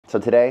So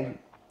today,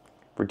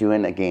 we're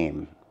doing a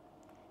game.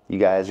 You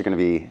guys are going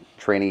to be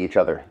training each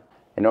other.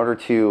 In order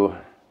to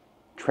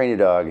train a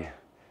dog,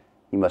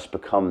 you must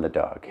become the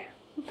dog.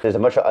 There's a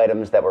bunch of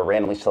items that were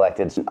randomly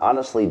selected.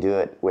 Honestly, do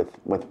it with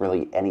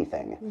really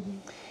anything. Mm-hmm.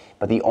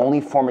 But the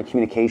only form of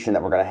communication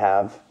that we're going to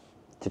have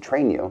to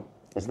train you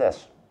is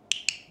this.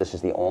 This is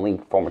the only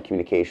form of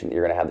communication that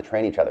you're going to have to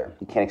train each other.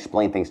 You can't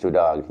explain things to a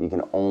dog. You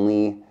can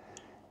only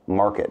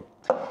mark it.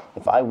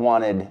 If I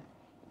wanted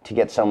to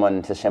get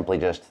someone to simply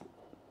just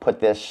put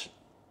this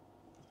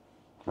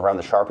around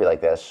the Sharpie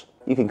like this,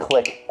 you can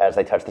click as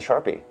they touch the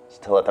Sharpie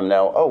to let them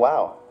know, oh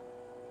wow,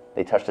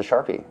 they touched the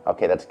Sharpie.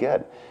 Okay, that's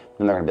good.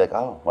 And they're gonna be like,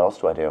 oh, what else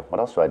do I do?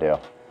 What else do I do?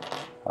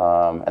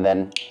 And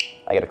then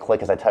I get a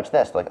click as I touch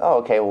this. They're like, oh,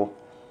 okay, well,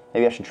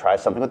 maybe I should try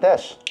something with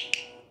this.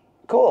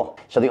 Cool.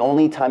 So the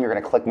only time you're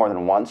gonna click more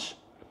than once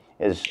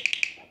is,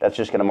 that's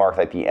just gonna mark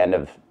like the end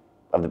of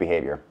the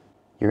behavior.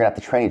 You're gonna have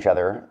to train each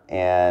other,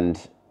 and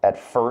at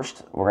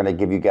first, we're gonna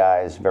give you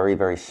guys very,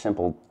 very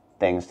simple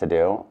things to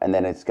do, and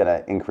then it's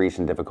gonna increase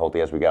in difficulty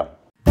as we go.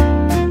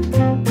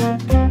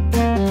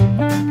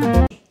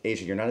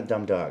 Asia, you're not a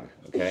dumb dog,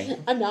 okay?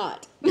 I'm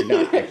not. You're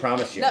not, I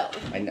promise you. No.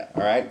 I know,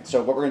 all right?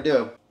 So what we're gonna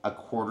do, a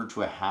quarter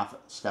to a half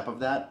step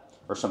of that,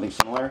 or something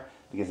similar,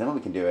 because then what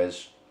we can do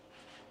is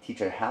teach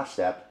a half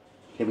step,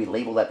 then we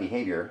label that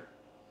behavior,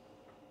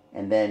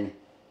 and then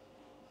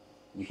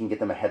you can get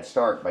them a head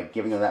start by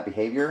giving them that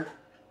behavior,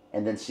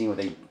 and then seeing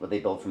what they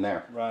build from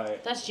there.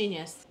 Right. That's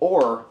genius.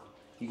 Or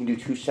you can do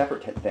two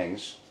separate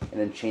things and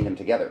then chain them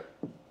together.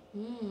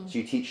 So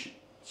you teach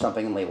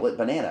something and label it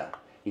banana.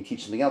 You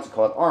teach something else and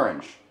call it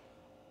orange.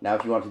 Now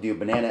if you want to do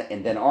banana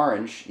and then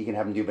orange, you can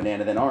have them do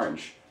banana then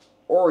orange.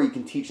 Or you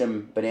can teach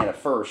them banana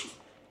first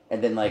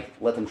and then like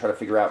let them try to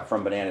figure out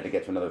from banana to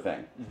get to another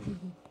thing.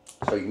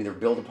 So you can either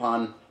build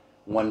upon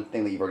one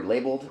thing that you've already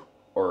labeled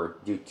or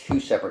do two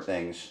separate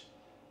things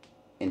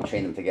and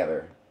chain them together.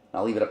 And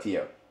I'll leave it up to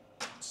you.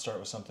 Start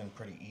with something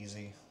pretty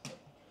easy.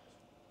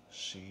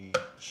 She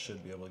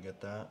should be able to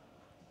get that.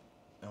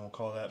 And we'll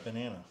call that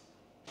banana.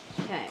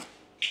 Okay.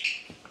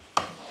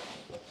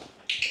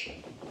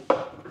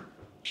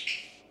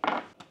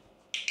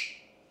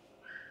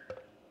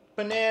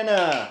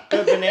 Banana!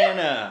 Good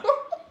banana!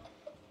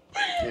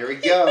 There we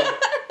go.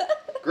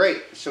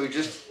 Great. So we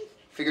just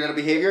figured out a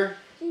behavior?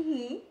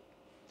 Mm-hmm.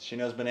 She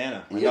knows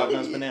banana. My dog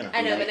knows banana.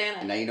 I know banana.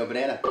 And now you know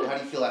banana. How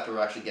do you feel after we're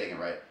actually getting it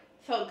right?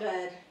 Felt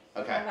good.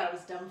 Okay. I thought it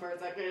was dumb for a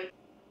second.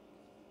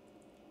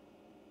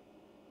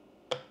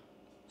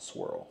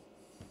 Swirl.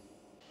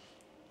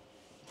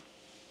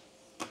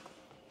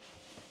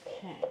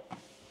 Okay.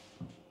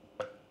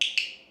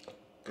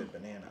 Good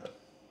banana.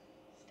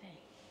 Stay.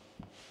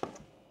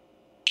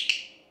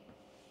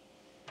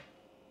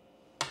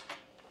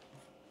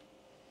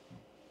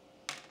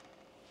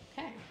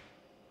 Okay.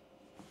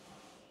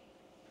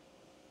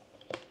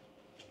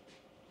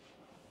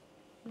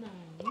 No.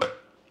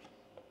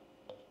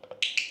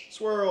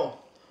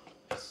 Swirl.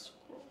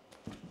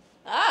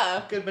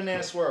 Ah. Good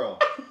banana swirl.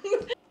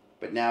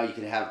 But now you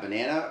can have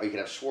banana, or you can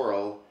have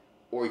swirl,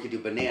 or you could do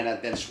banana,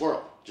 then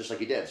swirl, just like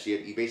you did. So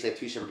you basically have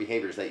two separate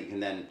behaviors that you can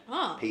then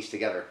paste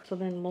together. So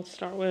then we'll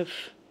start with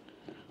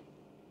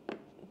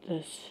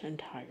this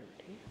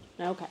entirety.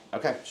 Okay.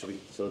 Okay, so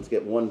let's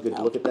get one good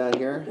look at that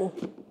here. Oh.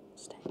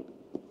 Stay.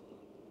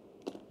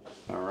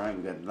 All right,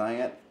 we got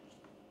that.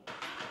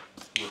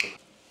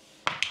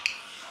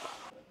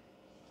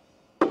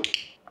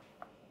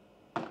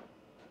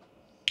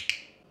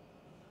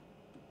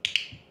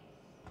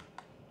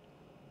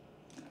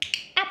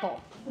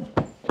 Apple.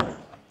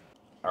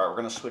 All right, we're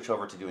gonna switch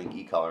over to doing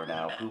e-collar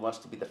now. Who wants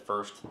to be the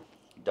first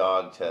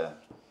dog to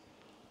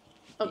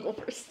I'll go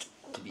first.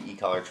 be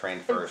e-collar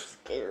trained first?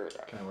 Scared.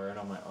 Can I wear it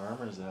on my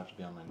arm or does it have to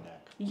be on my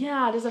neck?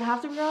 Yeah, does it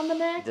have to be on the It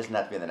neck? doesn't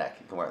have to be on the neck.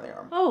 You can wear it on the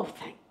arm. Oh,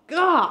 thank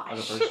I'll go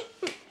gosh. first.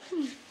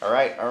 All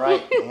right.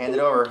 Hand it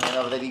over. Hand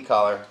over the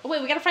e-collar. Oh,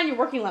 wait, we gotta find your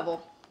working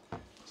level.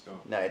 Let's go.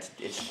 No, it's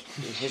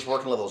his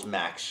working level is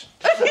max.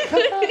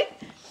 Good.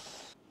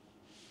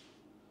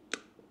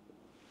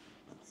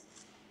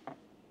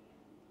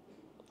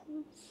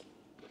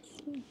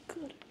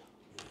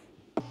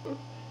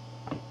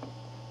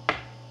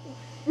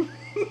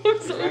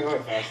 If you're not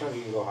going fast enough,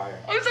 you can go higher.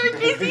 I'm sorry,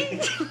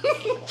 Casey.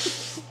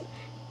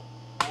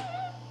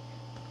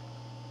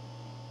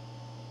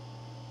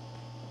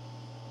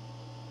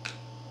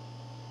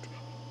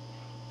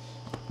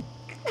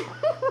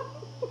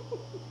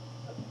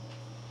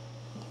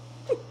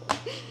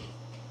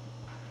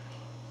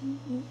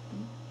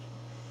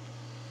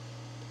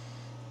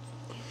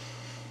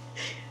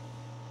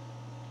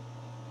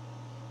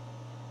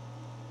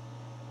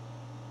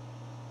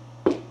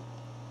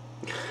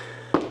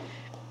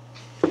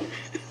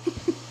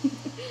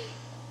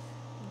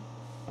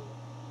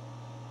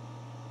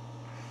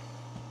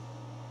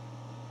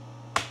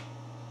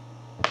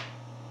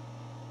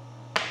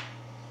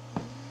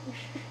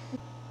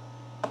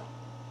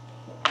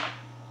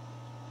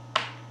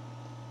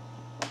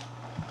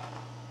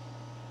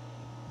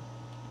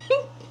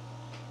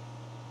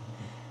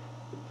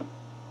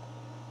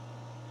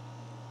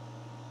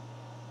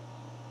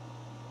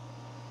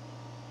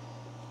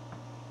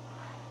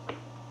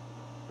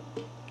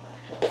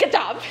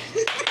 job.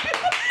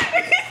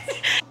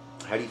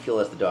 How do you feel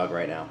as the dog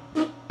right now?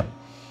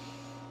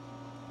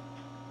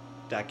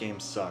 That game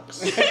sucks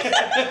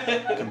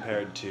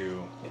compared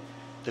to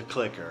the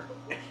clicker.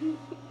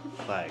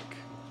 Like,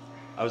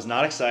 I was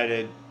not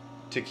excited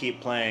to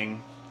keep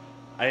playing.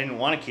 I didn't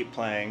want to keep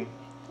playing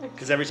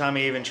because every time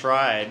I even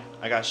tried,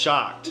 I got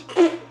shocked.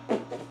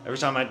 Every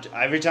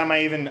time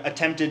I even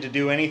attempted to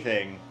do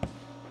anything,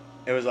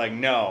 it was like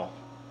no.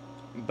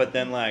 But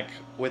then like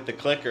with the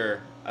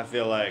clicker, I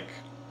feel like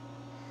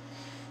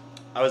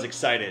I was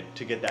excited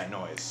to get that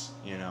noise,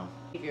 you know.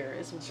 Behavior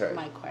is Sorry.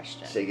 my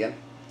question. Say again?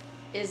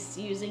 Is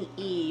using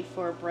E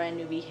for a brand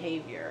new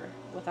behavior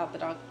without the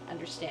dog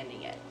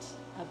understanding it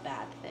a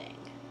bad thing?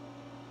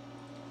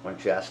 Why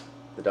don't you ask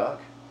the dog?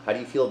 How do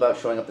you feel about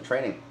showing up to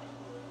training?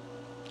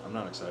 I'm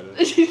not excited.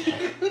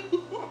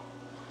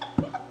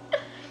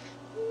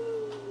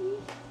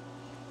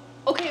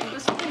 Okay,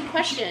 but second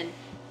question.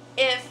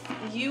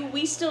 If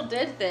we still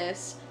did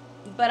this,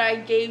 but I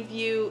gave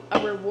you a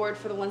reward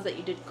for the ones that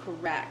you did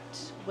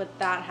correct, would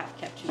that have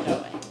kept you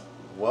going?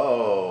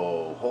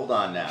 Whoa, hold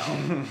on now.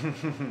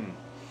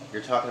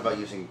 You're talking about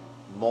using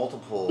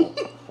multiple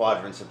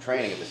quadrants of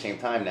training at the same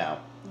time now.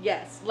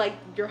 Yes, like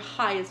your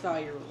highest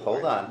value reward.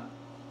 Hold on.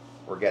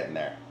 We're getting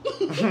there.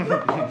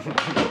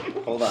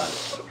 Hold on.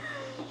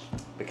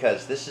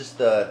 Because this is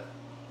the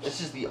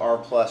R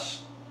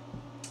plus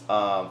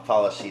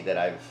policy that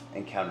I've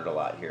encountered a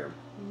lot here.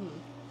 Mm-hmm.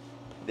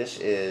 This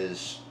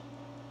is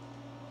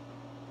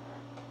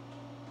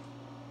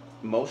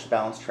most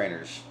balanced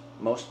trainers,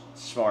 most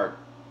smart,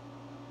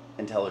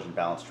 intelligent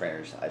balanced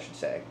trainers, I should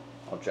say,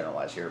 I'll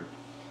generalize here,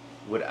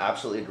 would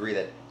absolutely agree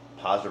that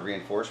positive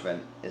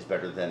reinforcement is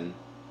better than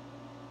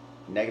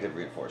negative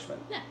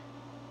reinforcement. Yeah.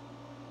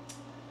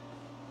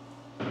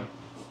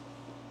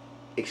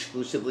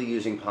 Exclusively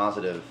using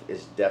positive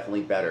is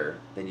definitely better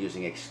than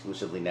using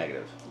exclusively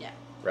negative, Yeah,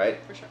 right?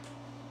 for sure.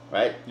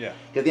 Right? Yeah.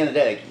 Because at the end of the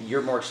day, like,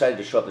 you're more excited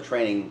to show up to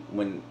training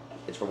when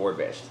it's reward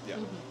based. Yeah.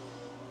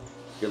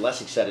 You're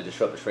less excited to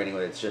show up to training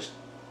when it's just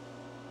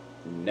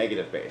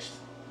negative based.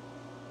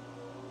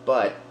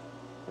 But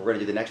we're going to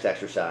do the next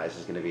exercise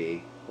is going to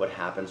be what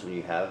happens when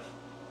you have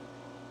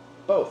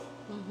both.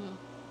 Mm-hmm.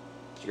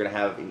 So you're going to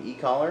have an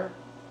e-collar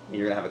and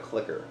you're going to have a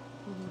clicker.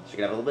 So you're going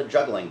to have a little bit of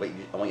juggling, but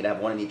I want you to have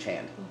one in each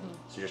hand.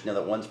 So just know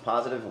that one's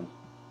positive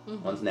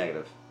and one's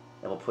negative.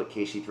 And we'll put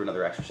Casey through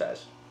another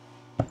exercise.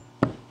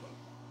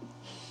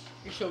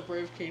 You're so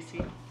brave,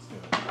 Casey.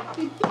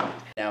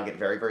 Now get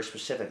very, very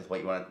specific with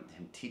what you want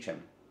him to teach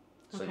him.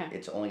 So Okay.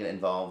 it's only going to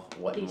involve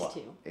what These and what.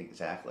 two.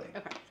 Exactly.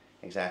 Okay.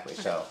 Exactly.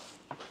 So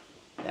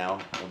now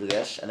we'll do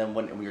this, and then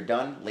when you're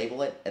done,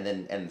 label it, and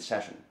then end the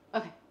session.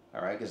 Okay.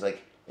 All right? Because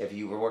like if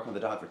you were working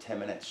with the dog for 10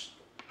 minutes,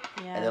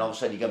 Yeah. and then all of a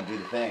sudden you come to do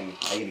the thing,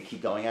 are you going to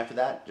keep going after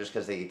that just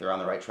because they're on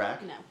the right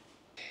track? No.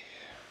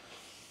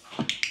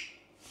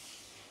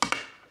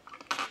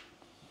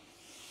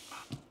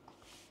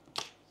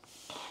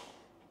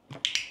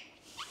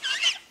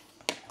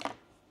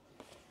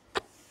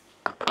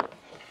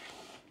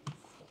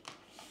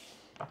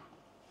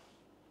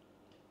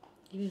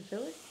 You can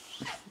feel it?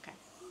 Okay.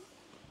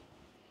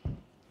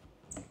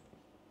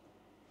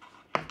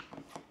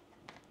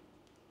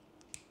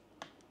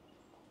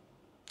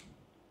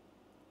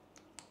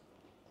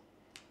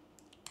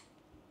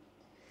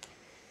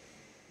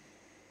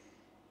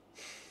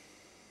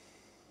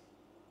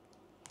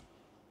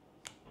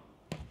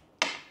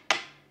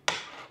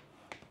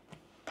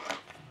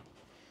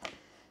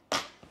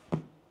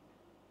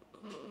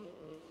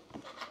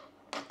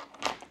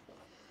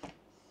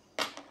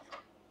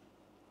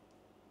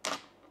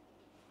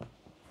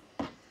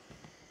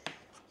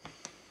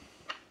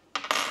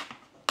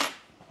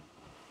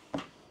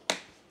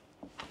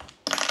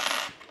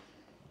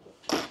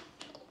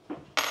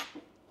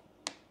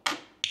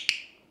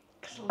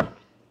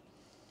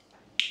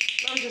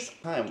 I'm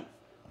just Time.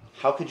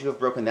 How could you have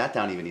broken that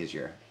down even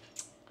easier?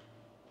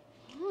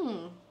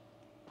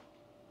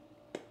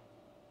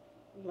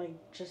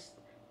 like just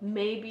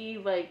maybe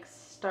like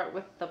start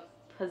with the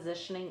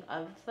positioning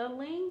of the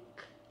link.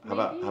 How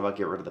about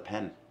get rid of the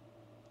pen?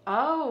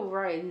 Oh,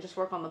 right, and just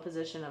work on the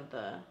position of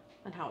the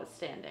and how it's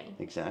standing.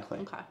 Exactly.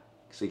 Okay.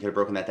 So you could have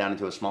broken that down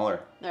into a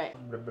smaller. All right.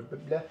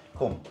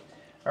 Cool.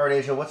 All right,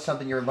 Asia, what's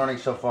something you're learning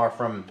so far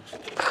from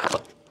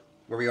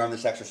where we are on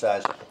this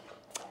exercise?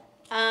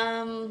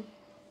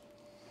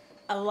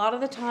 A lot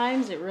of the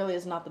times it really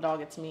is not the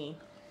dog, it's me.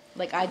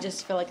 Like I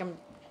just feel like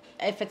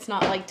if it's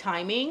not like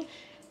timing,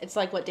 it's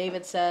like what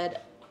David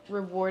said,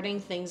 rewarding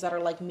things that are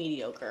like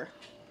mediocre.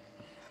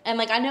 And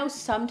like I know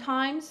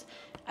sometimes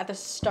at the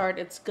start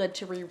it's good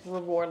to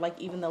reward like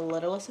even the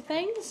littlest of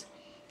things,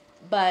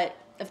 but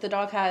if the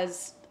dog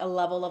has a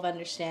level of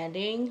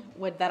understanding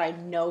with that I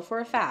know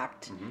for a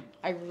fact,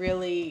 I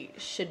really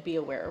should be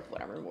aware of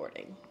what I'm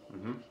rewarding.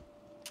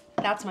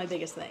 That's my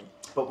biggest thing.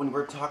 But when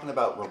we're talking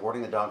about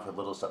rewarding the dog for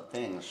little sub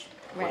things,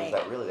 what is Right.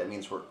 that really? That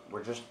means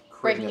we're just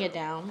Breaking creating it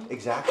down.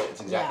 Exactly.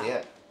 It's exactly Yeah.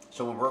 it.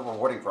 So when we're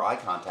rewarding for eye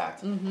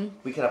contact,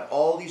 we could have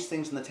all these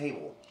things on the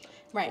table,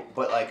 Right.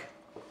 but like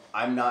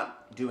I'm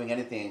not doing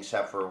anything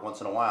except for once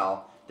in a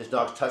while this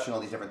dog's touching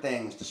all these different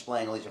things,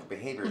 displaying all these different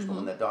behaviors, but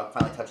when the dog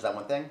finally touches that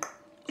one thing,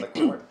 click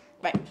reward.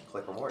 Right.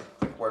 Click reward.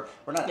 Click reward.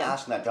 We're not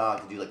asking that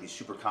dog to do like these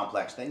super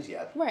complex things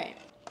yet. Right.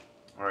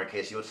 All right,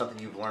 Casey, what's something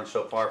you've learned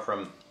so far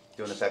from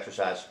doing this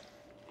exercise?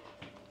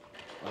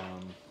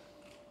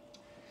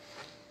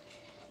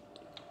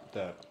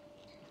 That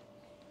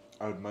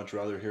I would much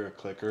rather hear a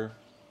clicker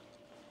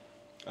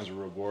as a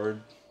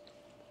reward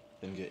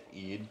than get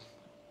E'd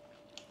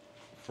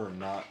for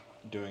not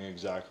doing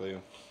exactly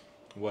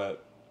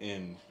what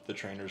in the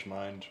trainer's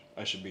mind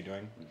I should be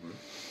doing.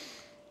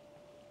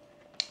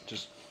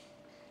 Just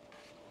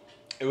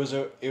it was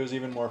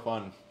even more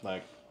fun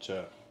like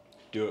to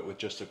do it with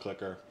just a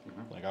clicker.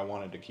 Like I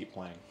wanted to keep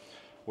playing.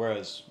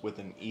 Whereas with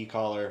an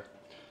e-collar,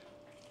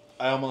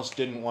 I almost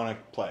didn't want to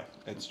play.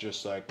 It's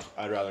just like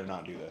I'd rather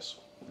not do this.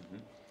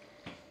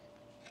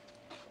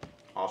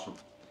 Awesome.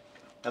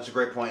 That's a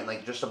great point.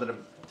 Like just something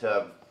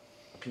to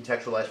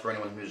contextualize for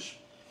anyone who's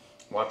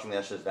watching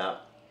this is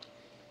that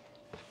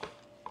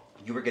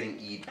you were getting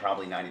E'd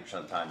probably 90%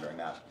 of the time during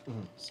that.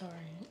 Sorry.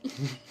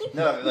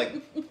 No, like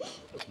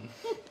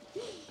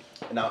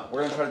now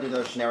we're gonna try to do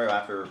another scenario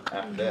after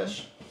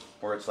this,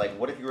 where it's like,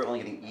 what if you were only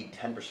getting E'd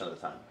 10% of the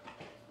time,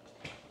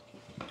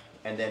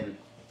 and then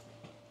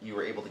you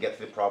were able to get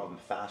through the problem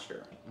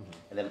faster,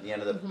 and then at the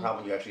end of the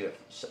problem, you actually get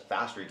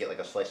faster. You get like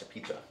a slice of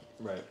pizza.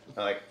 Right.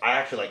 And like I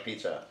actually like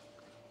pizza,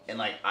 and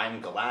like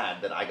I'm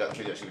glad that I got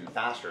through this even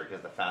faster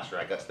because the faster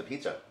I got to the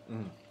pizza.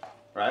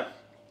 Right?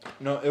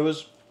 No, it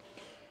was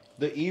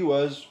the E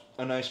was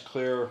a nice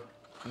clear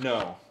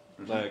no.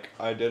 Like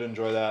I did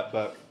enjoy that,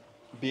 but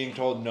being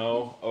told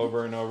no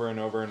over and over and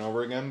over and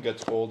over again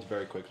gets old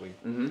very quickly.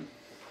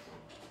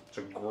 It's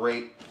a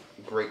great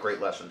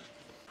lesson.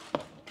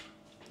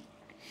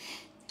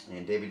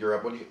 And David, you're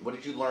up. What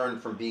did you learn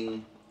from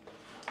being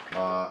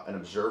an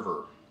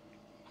observer?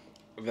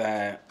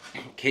 That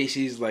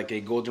Casey's like a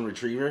golden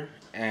retriever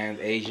and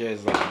Asia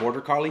is like a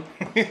border collie.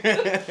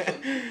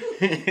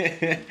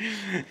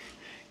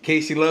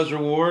 Casey loves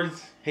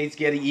rewards, hates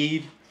getting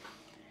E'd.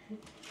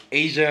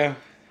 Asia,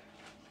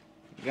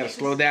 you gotta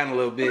slow down a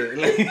little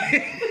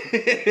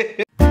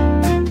bit.